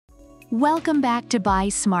Welcome back to Buy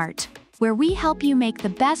Smart, where we help you make the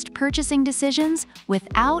best purchasing decisions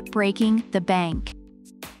without breaking the bank.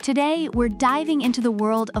 Today, we're diving into the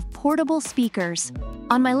world of portable speakers.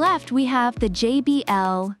 On my left, we have the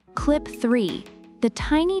JBL Clip 3, the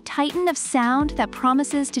tiny titan of sound that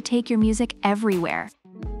promises to take your music everywhere.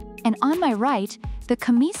 And on my right, the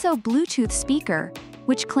COMISO Bluetooth speaker,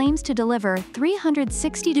 which claims to deliver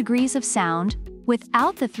 360 degrees of sound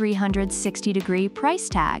without the 360-degree price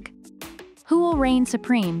tag. Who will reign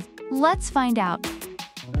supreme? Let's find out.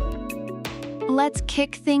 Let's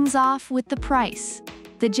kick things off with the price.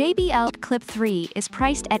 The JBL Clip 3 is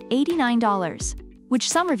priced at $89, which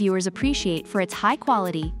some reviewers appreciate for its high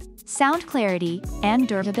quality, sound clarity, and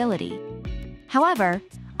durability. However,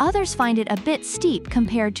 others find it a bit steep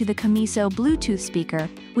compared to the COMISO Bluetooth speaker,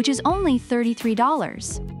 which is only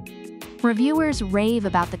 $33. Reviewers rave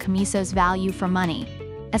about the COMISO's value for money,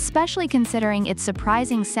 especially considering its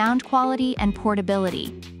surprising sound quality and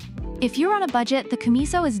portability. If you're on a budget, the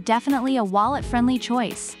COMISO is definitely a wallet-friendly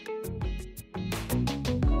choice.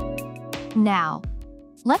 Now,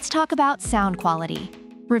 let's talk about sound quality.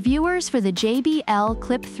 Reviewers for the JBL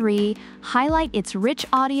Clip 3 highlight its rich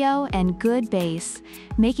audio and good bass,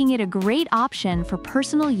 making it a great option for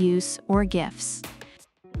personal use or gifts.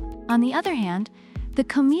 On the other hand, the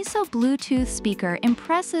COMISO Bluetooth speaker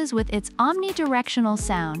impresses with its omnidirectional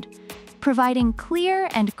sound, providing clear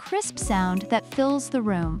and crisp sound that fills the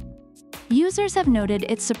room. Users have noted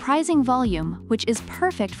its surprising volume, which is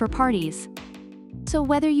perfect for parties. So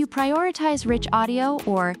whether you prioritize rich audio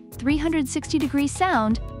or 360-degree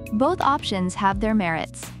sound, both options have their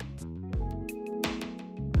merits.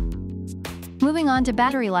 Moving on to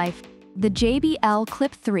battery life, the JBL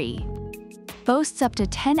Clip 3 boasts up to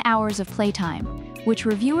 10 hours of playtime, which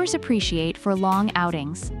reviewers appreciate for long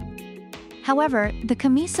outings. However, the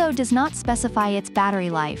COMISO does not specify its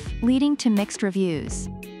battery life, leading to mixed reviews.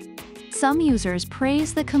 Some users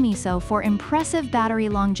praise the COMISO for impressive battery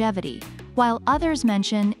longevity, while others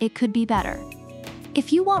mention it could be better.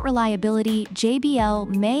 If you want reliability,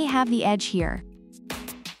 JBL may have the edge here.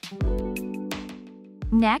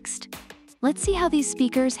 Next, let's see how these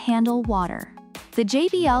speakers handle water. The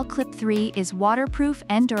JBL Clip 3 is waterproof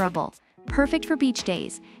and durable, perfect for beach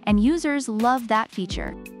days, and users love that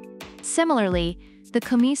feature. Similarly, the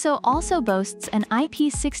COMISO also boasts an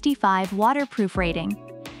IP65 waterproof rating,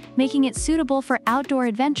 making it suitable for outdoor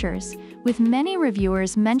adventures, with many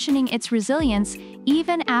reviewers mentioning its resilience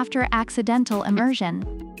even after accidental immersion.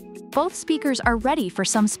 Both speakers are ready for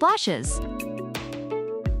some splashes.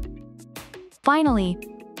 Finally,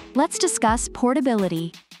 let's discuss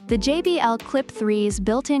portability. The JBL Clip 3's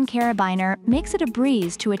built-in carabiner makes it a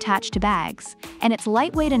breeze to attach to bags, and it's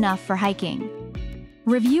lightweight enough for hiking.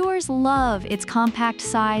 Reviewers love its compact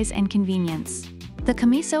size and convenience. The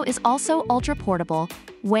COMISO is also ultra-portable,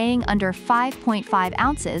 weighing under 5.5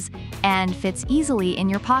 ounces and fits easily in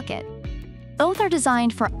your pocket. Both are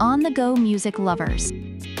designed for on-the-go music lovers.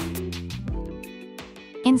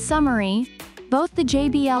 In summary, both the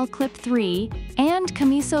JBL Clip 3 and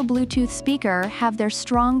COMISO Bluetooth speaker have their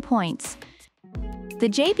strong points. The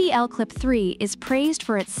JBL Clip 3 is praised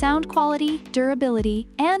for its sound quality, durability,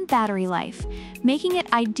 and battery life, making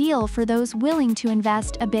it ideal for those willing to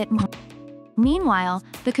invest a bit more. Meanwhile,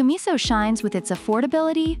 the COMISO shines with its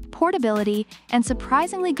affordability, portability, and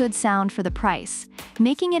surprisingly good sound for the price,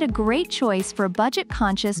 making it a great choice for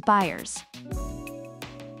budget-conscious buyers.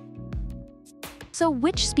 So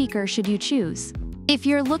which speaker should you choose? If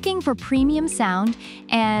you're looking for premium sound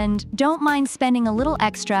and don't mind spending a little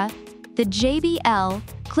extra, the JBL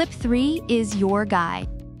Clip 3 is your guy.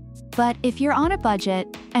 But if you're on a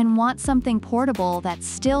budget and want something portable that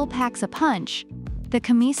still packs a punch, the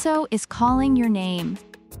COMISO is calling your name.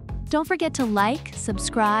 Don't forget to like,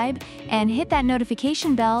 subscribe, and hit that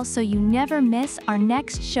notification bell so you never miss our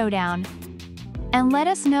next showdown. And let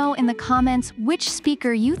us know in the comments which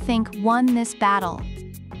speaker you think won this battle.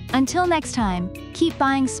 Until next time, keep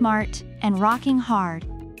buying smart and rocking hard.